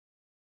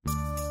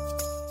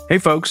Hey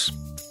folks,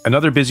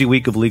 another busy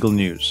week of legal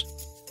news.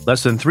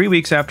 Less than 3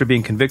 weeks after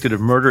being convicted of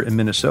murder in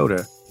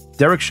Minnesota,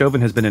 Derek Chauvin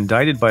has been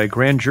indicted by a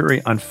grand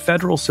jury on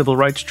federal civil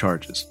rights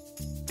charges.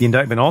 The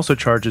indictment also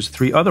charges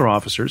 3 other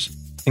officers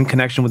in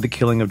connection with the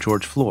killing of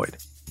George Floyd.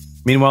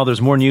 Meanwhile,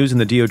 there's more news in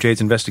the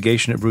DOJ's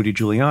investigation of Rudy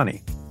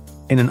Giuliani.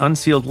 In an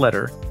unsealed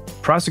letter,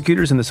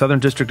 prosecutors in the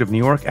Southern District of New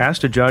York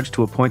asked a judge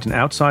to appoint an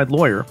outside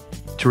lawyer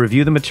to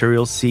review the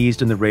materials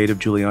seized in the raid of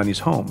Giuliani's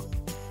home.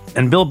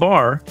 And Bill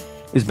Barr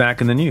is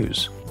back in the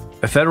news.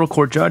 A federal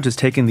court judge has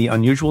taken the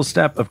unusual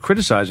step of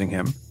criticizing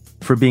him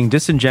for being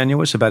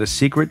disingenuous about a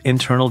secret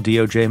internal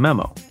DOJ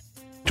memo.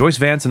 Joyce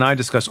Vance and I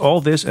discuss all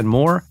this and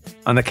more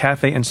on the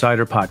Cafe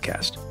Insider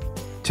podcast.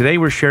 Today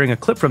we're sharing a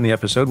clip from the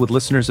episode with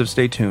listeners of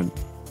Stay Tuned.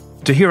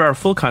 To hear our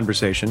full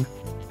conversation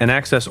and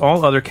access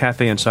all other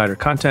Cafe Insider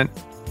content,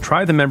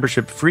 try the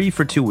membership free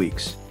for 2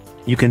 weeks.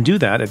 You can do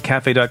that at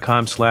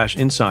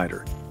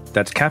cafe.com/insider.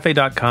 That's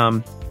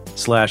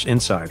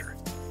cafe.com/insider.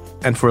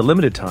 And for a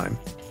limited time,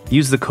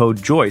 use the code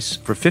JOYCE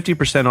for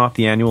 50% off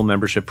the annual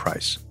membership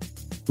price.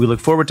 We look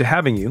forward to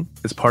having you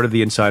as part of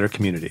the Insider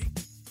community.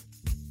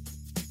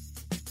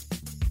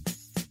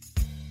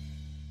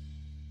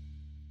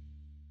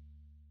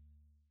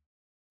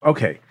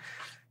 Okay,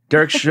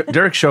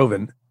 Derek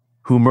Chauvin,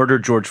 who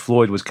murdered George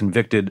Floyd, was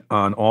convicted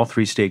on all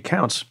 3 state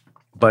counts.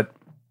 But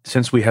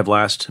since we have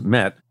last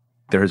met,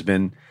 there has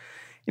been,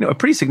 a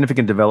pretty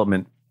significant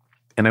development.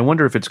 And I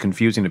wonder if it's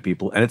confusing to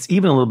people. And it's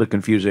even a little bit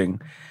confusing,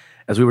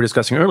 as we were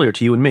discussing earlier,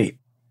 to you and me.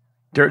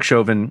 Derek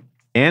Chauvin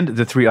and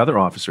the 3 other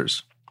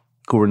officers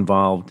who were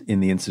involved in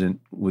the incident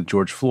with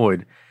George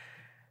Floyd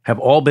have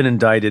all been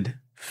indicted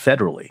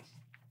federally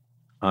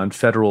on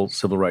federal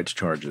civil rights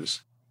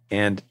charges.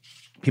 And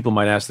people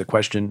might ask the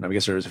question, I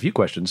guess there's a few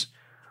questions,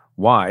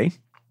 why,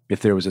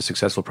 if there was a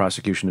successful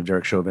prosecution of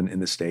Derek Chauvin in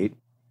the state,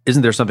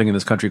 isn't there something in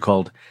this country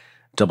called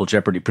double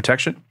jeopardy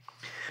protection,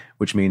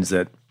 which means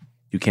that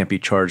you can't be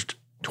charged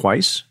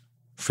twice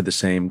for the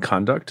same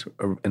conduct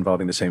or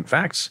involving the same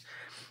facts?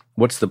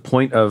 What's the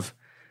point of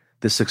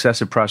this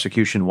successive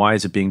prosecution? Why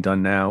is it being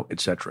done now,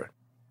 etc.?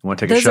 You want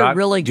to take a shot? Those are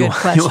really good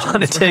questions. You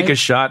want to take a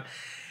shot?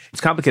 It's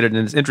complicated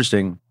and it's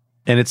interesting,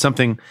 and it's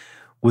something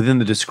within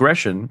the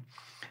discretion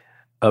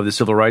of the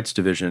Civil Rights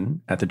Division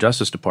at the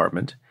Justice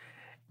Department.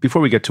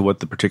 Before we get to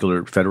what the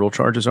particular federal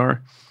charges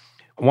are,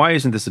 why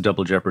isn't this a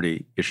double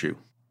jeopardy issue?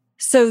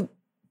 So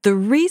the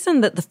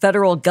reason that the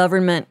federal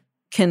government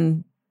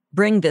can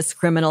bring this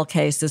criminal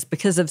case is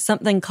because of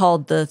something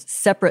called the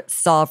separate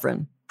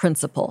sovereign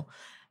principle.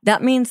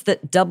 That means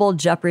that double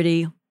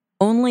jeopardy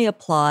only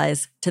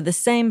applies to the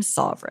same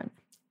sovereign.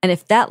 And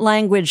if that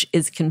language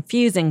is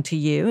confusing to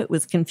you, it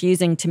was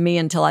confusing to me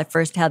until I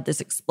first had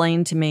this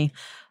explained to me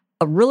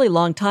a really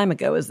long time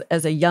ago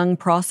as a young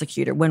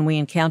prosecutor when we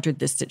encountered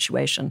this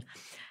situation.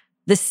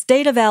 The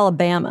state of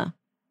Alabama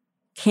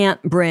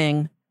can't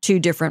bring 2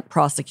 different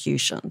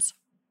prosecutions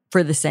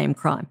for the same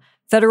crime.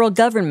 Federal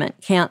government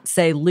can't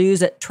say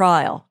lose at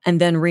trial and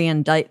then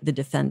re-indict the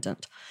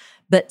defendant.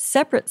 But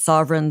separate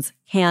sovereigns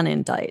can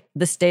indict.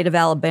 The state of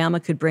Alabama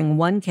could bring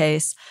 1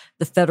 case,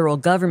 the federal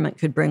government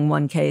could bring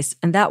 1 case,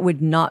 and that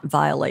would not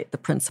violate the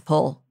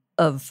principle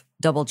of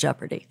double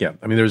jeopardy. Yeah,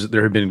 I mean,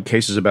 there have been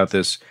cases about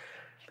this.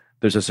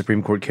 There's a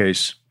Supreme Court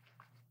case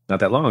not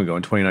that long ago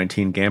in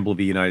 2019, Gamble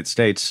v. United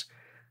States,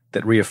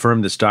 that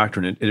reaffirmed this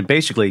doctrine. And it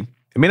basically,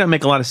 it may not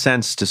make a lot of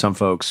sense to some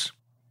folks,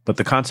 but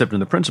the concept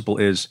and the principle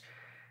is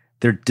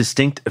they're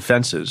distinct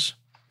offenses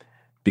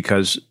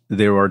because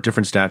there are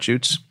different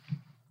statutes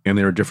and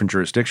there are different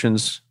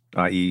jurisdictions,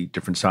 i.e.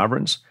 different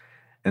sovereigns.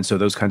 And so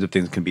those kinds of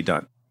things can be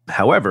done.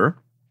 However,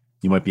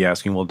 you might be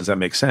asking, well, does that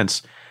make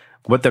sense?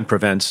 What then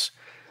prevents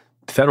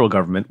the federal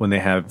government, when they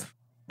have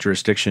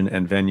jurisdiction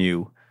and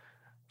venue,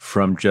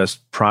 from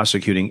just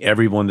prosecuting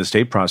everyone the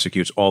state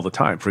prosecutes all the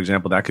time? For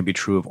example, that could be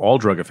true of all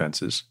drug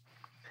offenses.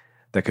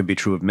 That could be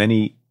true of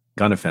many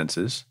gun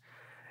offenses.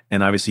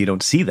 And obviously you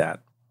don't see that.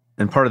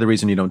 And part of the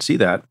reason you don't see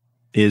that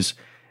is,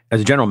 as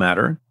a general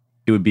matter,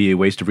 it would be a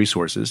waste of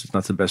resources. It's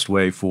not the best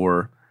way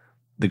for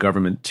the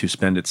government to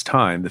spend its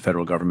time, the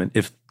federal government,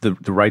 if the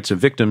rights of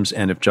victims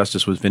and if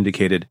justice was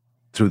vindicated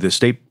through the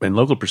state and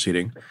local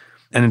proceeding.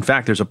 And in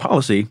fact, there's a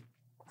policy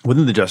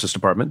within the Justice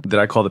Department that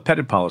I call the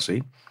Pettit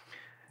policy.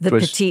 The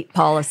petite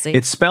policy.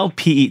 It's spelled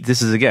P-E.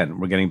 This is, again,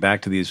 we're getting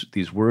back to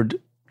these word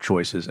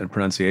choices and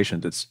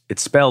pronunciations.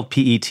 It's spelled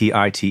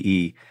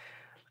P-E-T-I-T-E.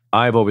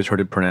 I've always heard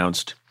it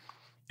pronounced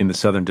in the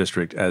Southern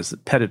District as the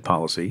Pettit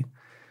policy,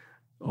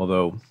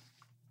 although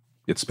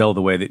it's spelled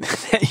the way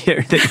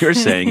that you're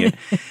saying it.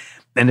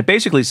 And it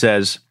basically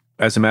says,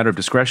 as a matter of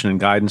discretion and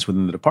guidance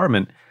within the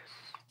department,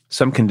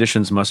 some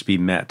conditions must be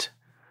met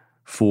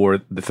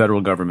for the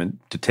federal government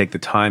to take the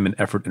time and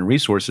effort and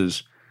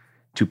resources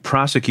to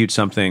prosecute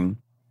something,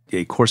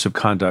 a course of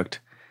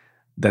conduct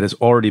that has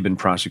already been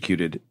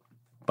prosecuted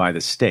by the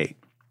state.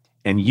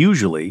 And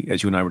usually,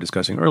 as you and I were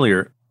discussing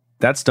earlier,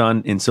 that's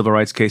done in civil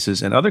rights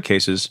cases and other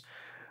cases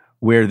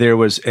where there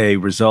was a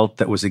result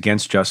that was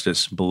against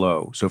justice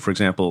below. So, for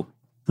example,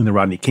 in the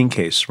Rodney King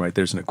case, right,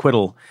 there's an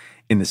acquittal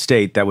in the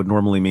state, that would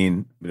normally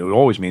mean, it would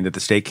always mean that the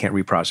state can't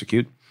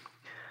re-prosecute,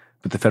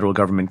 but the federal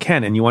government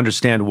can. And you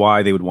understand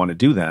why they would want to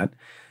do that,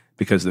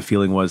 because the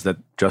feeling was that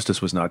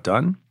justice was not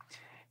done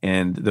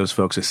and those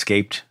folks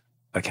escaped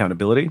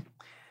accountability.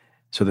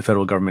 So the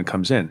federal government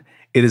comes in.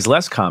 It is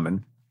less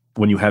common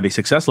when you have a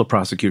successful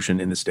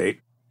prosecution in the state,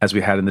 as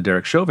we had in the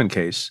Derek Chauvin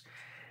case.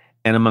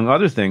 And among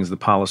other things, the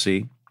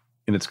policy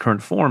in its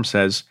current form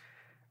says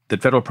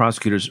that federal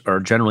prosecutors are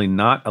generally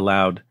not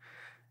allowed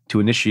to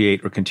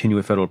initiate or continue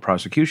a federal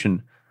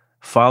prosecution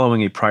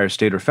following a prior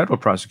state or federal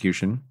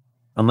prosecution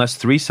unless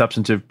three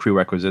substantive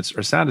prerequisites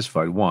are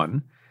satisfied.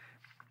 One,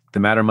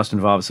 the matter must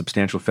involve a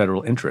substantial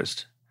federal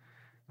interest.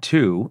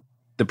 Two,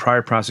 the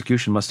prior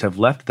prosecution must have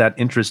left that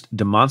interest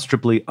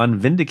demonstrably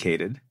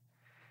unvindicated,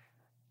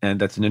 and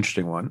that's an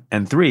interesting one.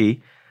 And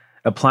three,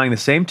 applying the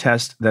same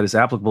test that is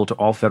applicable to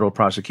all federal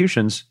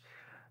prosecutions,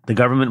 the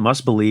government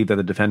must believe that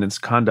the defendant's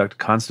conduct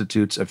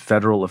constitutes a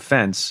federal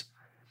offense,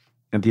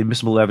 and the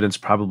admissible evidence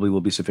probably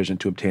will be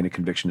sufficient to obtain a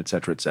conviction, et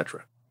cetera, et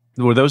cetera.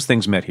 Were those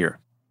things met here?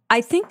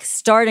 I think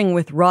starting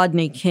with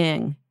Rodney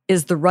King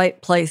is the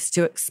right place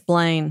to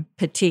explain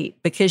Petit,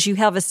 because you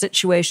have a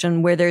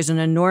situation where there's an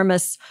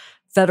enormous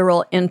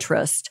federal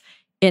interest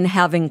in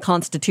having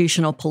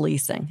constitutional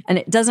policing, and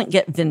it doesn't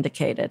get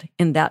vindicated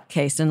in that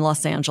case in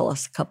Los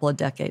Angeles a couple of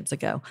decades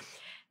ago.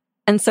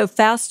 And so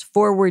fast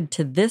forward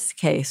to this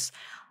case,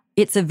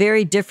 it's a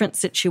very different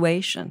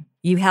situation.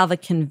 You have a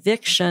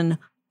conviction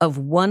of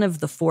one of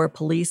the four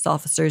police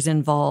officers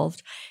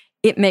involved.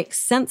 It makes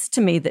sense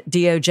to me that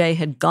DOJ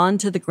had gone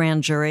to the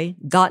grand jury,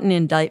 gotten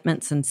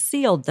indictments and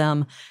sealed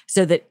them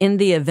so that in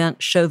the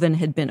event Chauvin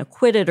had been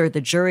acquitted or the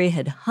jury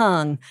had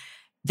hung,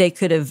 they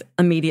could have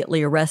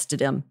immediately arrested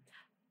him.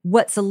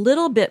 What's a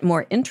little bit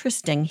more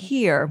interesting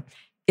here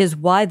is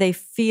why they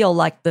feel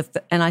like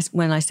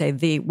when I say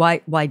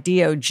why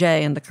DOJ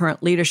and the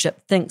current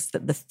leadership thinks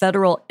that the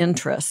federal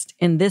interest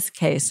in this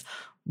case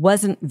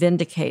wasn't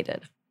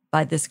vindicated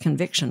by this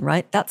conviction,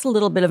 right? That's a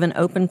little bit of an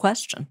open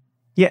question.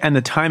 Yeah, and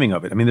the timing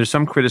of it. I mean, there's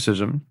some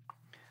criticism,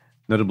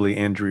 notably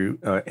Andrew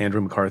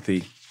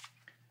McCarthy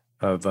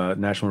of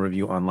National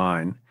Review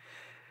Online.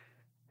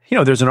 You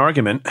know, there's an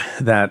argument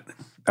that,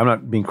 I'm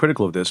not being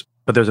critical of this,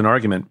 but there's an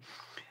argument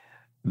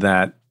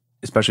that,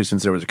 especially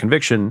since there was a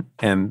conviction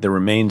and there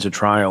remains a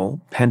trial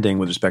pending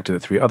with respect to the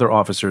three other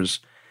officers,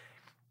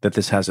 that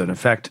this has an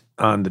effect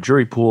on the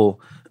jury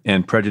pool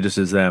and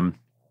prejudices them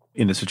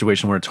in a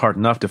situation where it's hard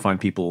enough to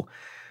find people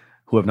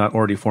who have not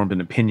already formed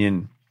an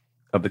opinion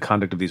of the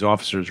conduct of these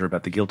officers or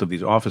about the guilt of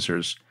these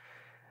officers.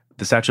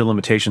 The statute of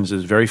limitations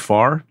is very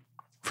far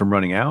from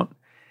running out.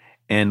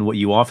 And what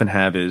you often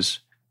have is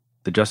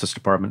the Justice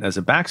Department as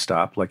a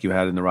backstop, like you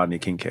had in the Rodney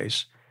King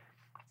case.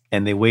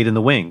 And they wait in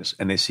the wings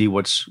and they see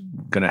what's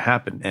going to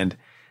happen. And,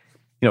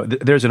 you know,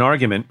 there's an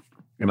argument,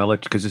 and I'll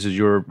let you, because this is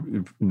your,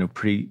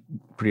 pretty,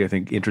 I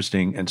think,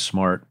 interesting and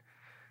smart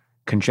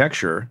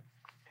conjecture,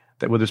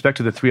 that with respect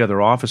to the three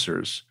other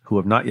officers who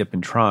have not yet been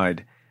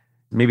tried,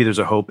 maybe there's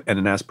a hope and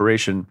an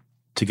aspiration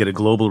to get a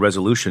global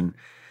resolution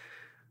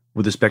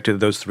with respect to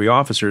those three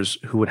officers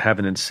who would have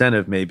an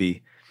incentive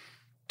maybe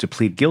to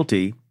plead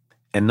guilty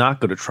and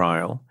not go to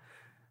trial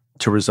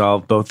to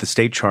resolve both the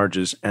state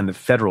charges and the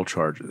federal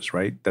charges,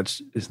 right?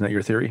 Isn't that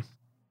your theory?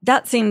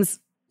 That seems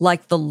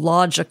like the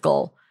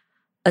logical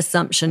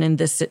assumption in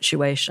this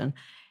situation.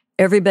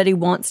 Everybody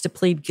wants to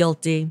plead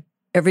guilty.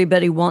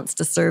 Everybody wants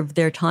to serve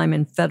their time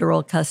in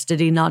federal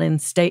custody, not in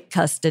state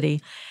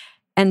custody.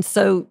 And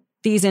so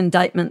these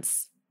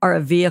indictments are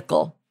a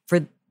vehicle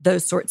for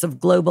those sorts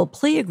of global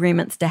plea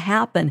agreements to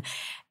happen.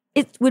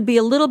 It would be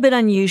a little bit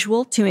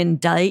unusual to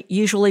indict.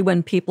 Usually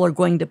when people are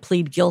going to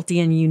plead guilty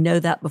and you know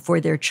that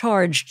before they're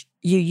charged,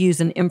 you use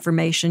an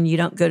information, you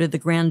don't go to the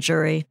grand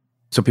jury.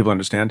 So people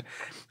understand.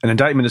 An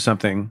indictment is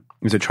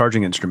a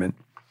charging instrument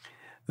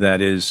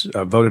that is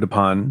voted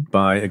upon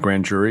by a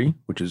grand jury,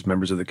 which is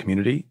members of the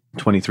community,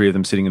 23 of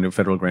them sitting in a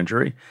federal grand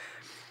jury.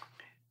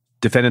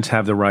 Defendants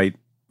have the right,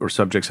 or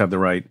subjects have the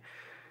right,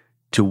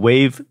 to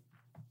waive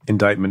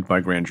indictment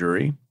by grand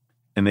jury,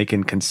 and they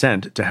can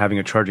consent to having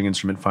a charging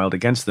instrument filed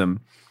against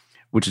them,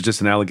 which is just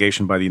an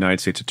allegation by the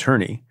United States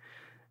attorney,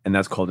 and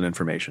that's called an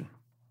information.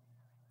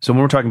 So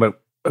when we're talking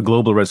about a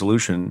global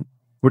resolution,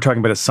 we're talking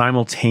about a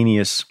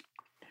simultaneous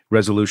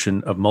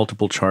resolution of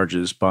multiple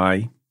charges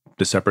by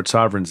the separate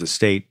sovereigns, the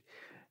state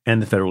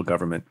and the federal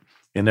government,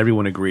 and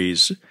everyone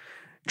agrees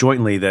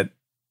jointly that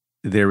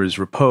there is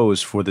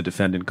repose for the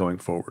defendant going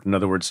forward. In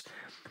other words,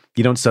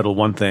 you don't settle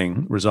one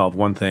thing, resolve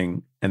one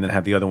thing, and then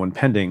have the other one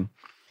pending.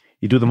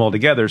 You do them all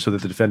together so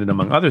that the defendant,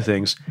 among other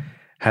things,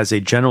 has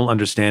a general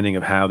understanding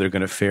of how they're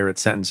going to fare at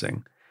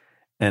sentencing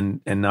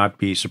and not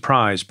be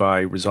surprised by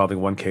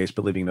resolving one case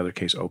but leaving another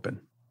case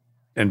open.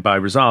 And by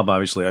resolve,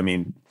 obviously, I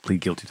mean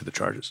plead guilty to the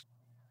charges.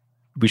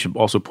 We should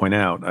also point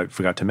out, I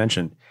forgot to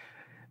mention,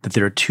 that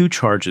there are two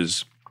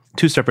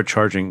separate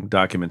charging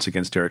documents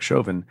against Derek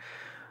Chauvin,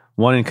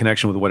 one in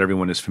connection with what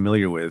everyone is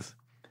familiar with,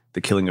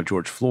 the killing of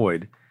George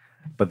Floyd,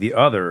 but the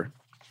other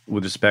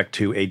with respect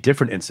to a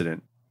different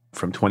incident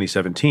from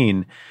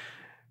 2017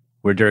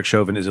 where Derek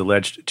Chauvin is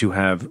alleged to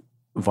have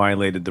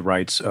violated the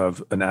rights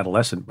of an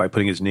adolescent by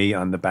putting his knee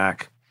on the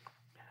back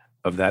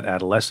of that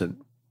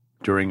adolescent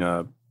during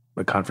a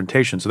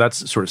confrontation. So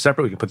that's sort of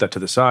separate. We can put that to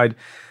the side.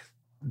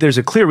 There's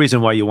a clear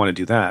reason why you want to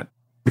do that,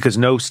 because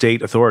no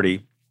state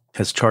authority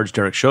has charged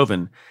Derek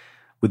Chauvin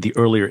with the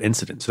earlier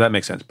incident. So that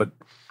makes sense. But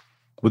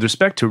with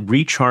respect to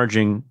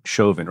recharging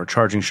Chauvin or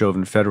charging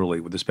Chauvin federally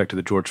with respect to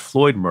the George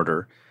Floyd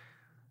murder,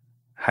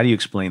 how do you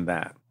explain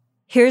that?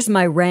 Here's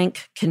my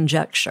rank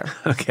conjecture.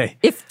 Okay.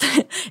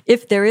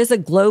 If there is a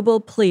global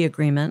plea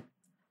agreement,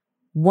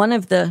 one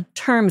of the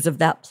terms of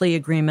that plea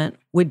agreement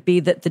would be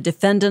that the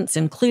defendants,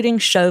 including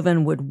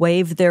Chauvin, would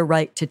waive their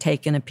right to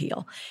take an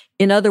appeal.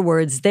 In other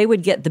words, they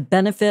would get the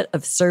benefit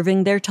of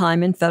serving their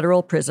time in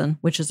federal prison,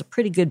 which is a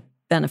pretty good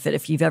benefit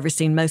if you've ever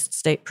seen most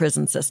state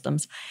prison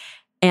systems.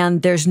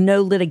 And there's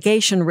no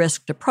litigation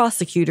risk to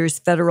prosecutors,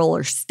 federal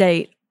or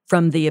state,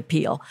 from the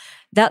appeal.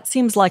 That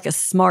seems like a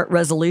smart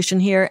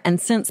resolution here.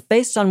 And since,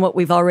 based on what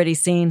we've already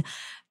seen,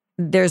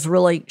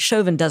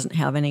 Chauvin doesn't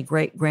have any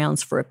great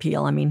grounds for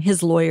appeal. I mean,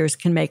 his lawyers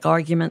can make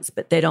arguments,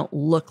 but they don't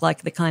look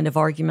like the kind of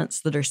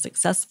arguments that are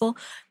successful.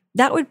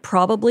 That would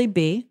probably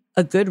be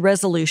a good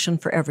resolution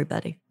for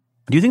everybody.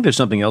 Do you think there's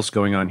something else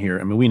going on here?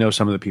 I mean, we know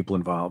some of the people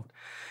involved.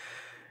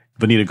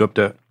 Vanita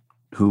Gupta,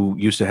 who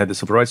used to head the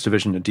Civil Rights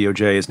Division at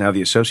DOJ, is now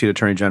the Associate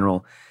Attorney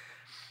General.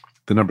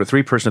 The number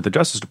 3 person at the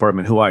Justice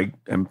Department, who I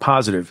am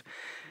positive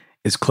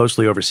is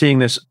closely overseeing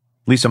this,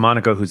 Lisa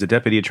Monaco, who's the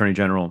Deputy Attorney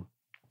General.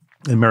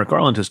 And Merrick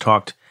Garland has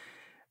talked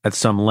at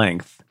some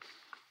length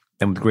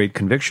and with great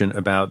conviction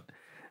about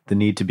the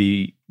need to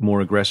be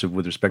more aggressive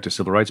with respect to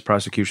civil rights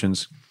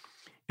prosecutions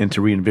and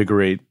to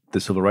reinvigorate the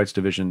Civil Rights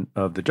Division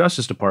of the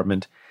Justice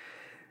Department,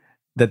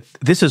 that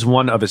this is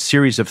one of a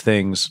series of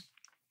things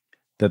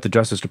that the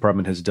Justice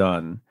Department has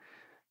done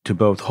to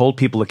both hold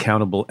people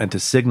accountable and to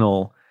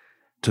signal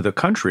to the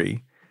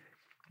country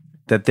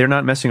that they're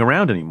not messing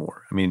around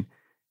anymore. I mean,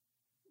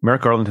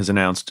 Merrick Garland has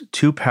announced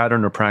 2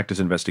 pattern or practice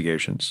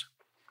investigations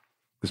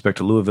with respect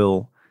to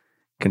Louisville,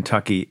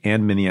 Kentucky,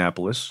 and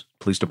Minneapolis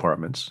police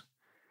departments.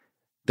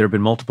 There have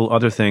been multiple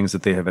other things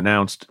that they have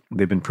announced.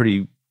 They've been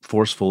pretty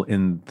forceful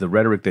in the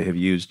rhetoric they have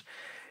used.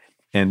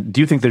 And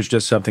do you think there's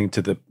just something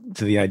to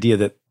the idea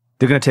that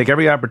they're going to take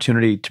every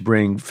opportunity to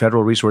bring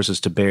federal resources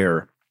to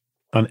bear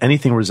on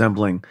anything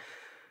resembling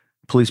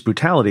police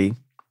brutality,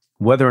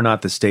 whether or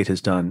not the state has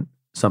done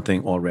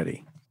something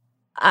already?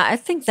 I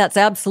think that's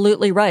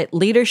absolutely right.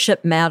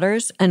 Leadership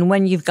matters. And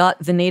when you've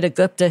got Vanita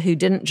Gupta, who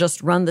didn't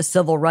just run the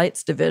Civil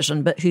Rights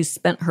Division, but who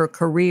spent her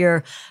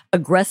career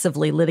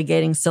aggressively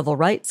litigating civil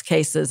rights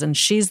cases, and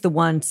she's the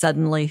one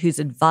suddenly who's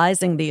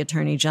advising the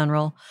Attorney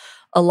General,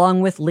 along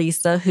with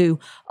Lisa, who,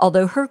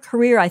 although her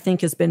career, I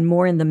think, has been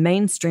more in the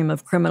mainstream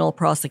of criminal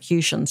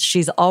prosecutions,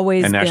 she's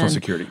always been... And national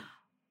security.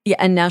 Yeah,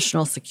 and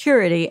national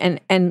security.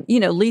 And you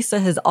know,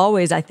 Lisa has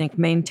always, I think,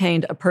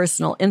 maintained a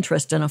personal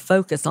interest and a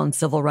focus on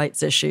civil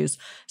rights issues.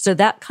 So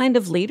that kind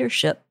of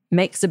leadership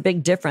makes a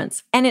big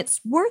difference. And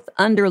it's worth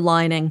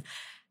underlining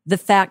the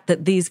fact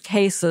that these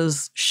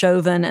cases,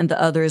 Chauvin and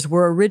the others,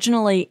 were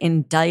originally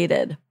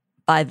indicted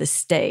by the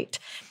state.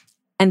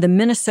 And the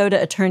Minnesota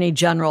Attorney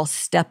General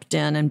stepped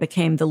in and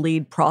became the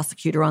lead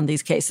prosecutor on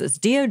these cases.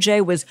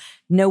 DOJ was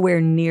nowhere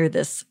near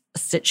this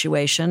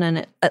situation.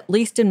 And at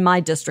least in my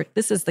district,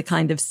 this is the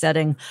kind of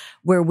setting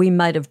where we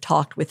might have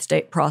talked with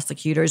state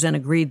prosecutors and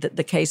agreed that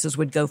the cases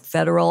would go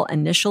federal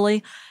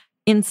initially.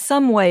 In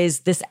some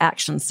ways, this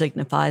action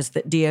signifies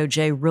that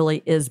DOJ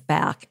really is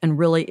back and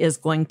really is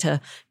going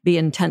to be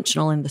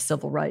intentional in the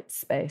civil rights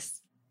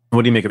space.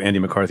 What do you make of Andy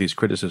McCarthy's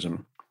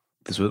criticism?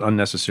 This was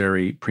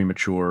unnecessary,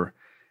 premature,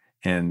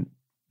 and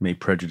may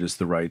prejudice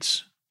the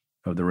rights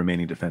of the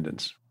remaining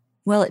defendants.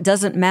 Well, it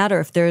doesn't matter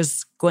if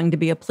there's going to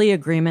be a plea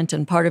agreement,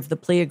 and part of the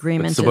plea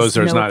agreement is suppose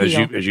there's no not,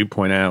 appeal. as you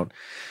point out.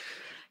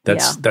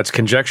 That's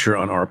conjecture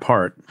on our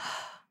part.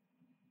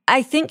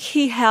 I think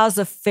he has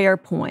a fair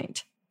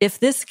point. If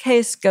this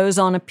case goes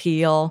on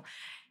appeal,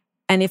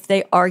 and if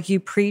they argue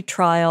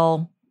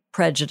pretrial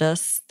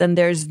prejudice, then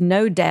there's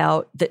no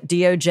doubt that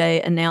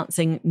DOJ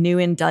announcing new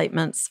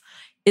indictments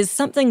is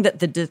something that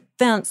the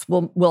defense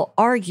will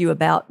argue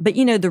about. But,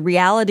 you know, the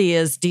reality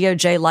is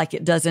DOJ, like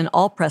it does in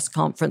all press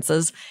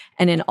conferences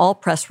and in all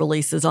press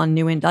releases on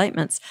new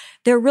indictments,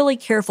 they're really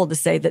careful to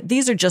say that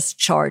these are just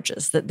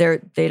charges, that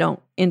they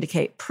don't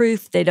indicate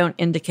proof, they don't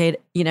indicate,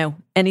 you know,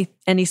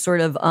 any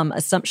sort of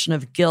assumption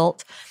of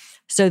guilt.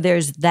 So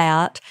there's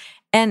that.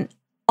 And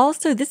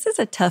also, this is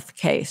a tough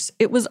case.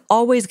 It was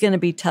always going to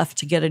be tough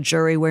to get a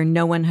jury where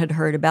no one had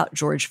heard about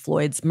George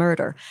Floyd's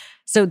murder.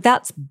 So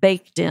that's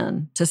baked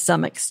in to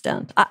some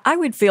extent. I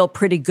would feel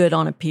pretty good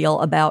on appeal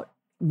about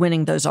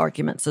winning those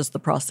arguments as the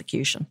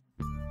prosecution.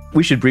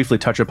 We should briefly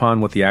touch upon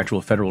what the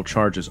actual federal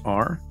charges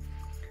are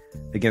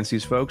against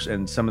these folks.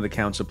 And some of the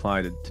counts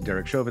apply to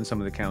Derek Chauvin.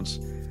 Some of the counts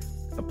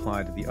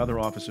apply to the other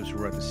officers who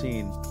were at the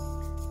scene.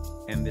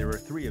 And there are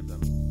 3 of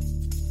them.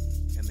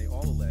 And they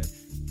all allege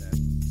that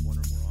one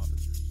or more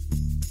officers...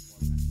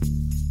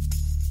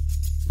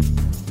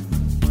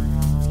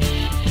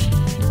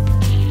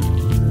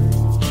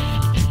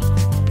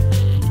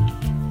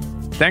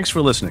 Thanks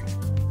for listening.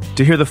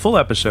 To hear the full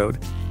episode,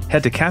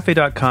 head to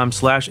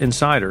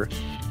cafe.com/insider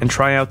and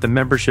try out the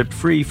membership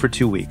free for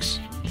 2 weeks.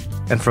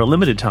 And for a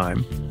limited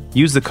time,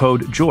 use the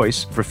code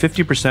JOYCE for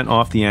 50%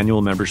 off the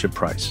annual membership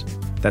price.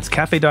 That's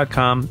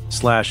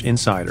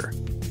cafe.com/insider.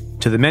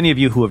 To the many of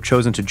you who have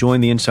chosen to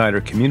join the Insider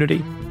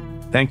community,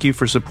 thank you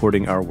for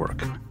supporting our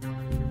work.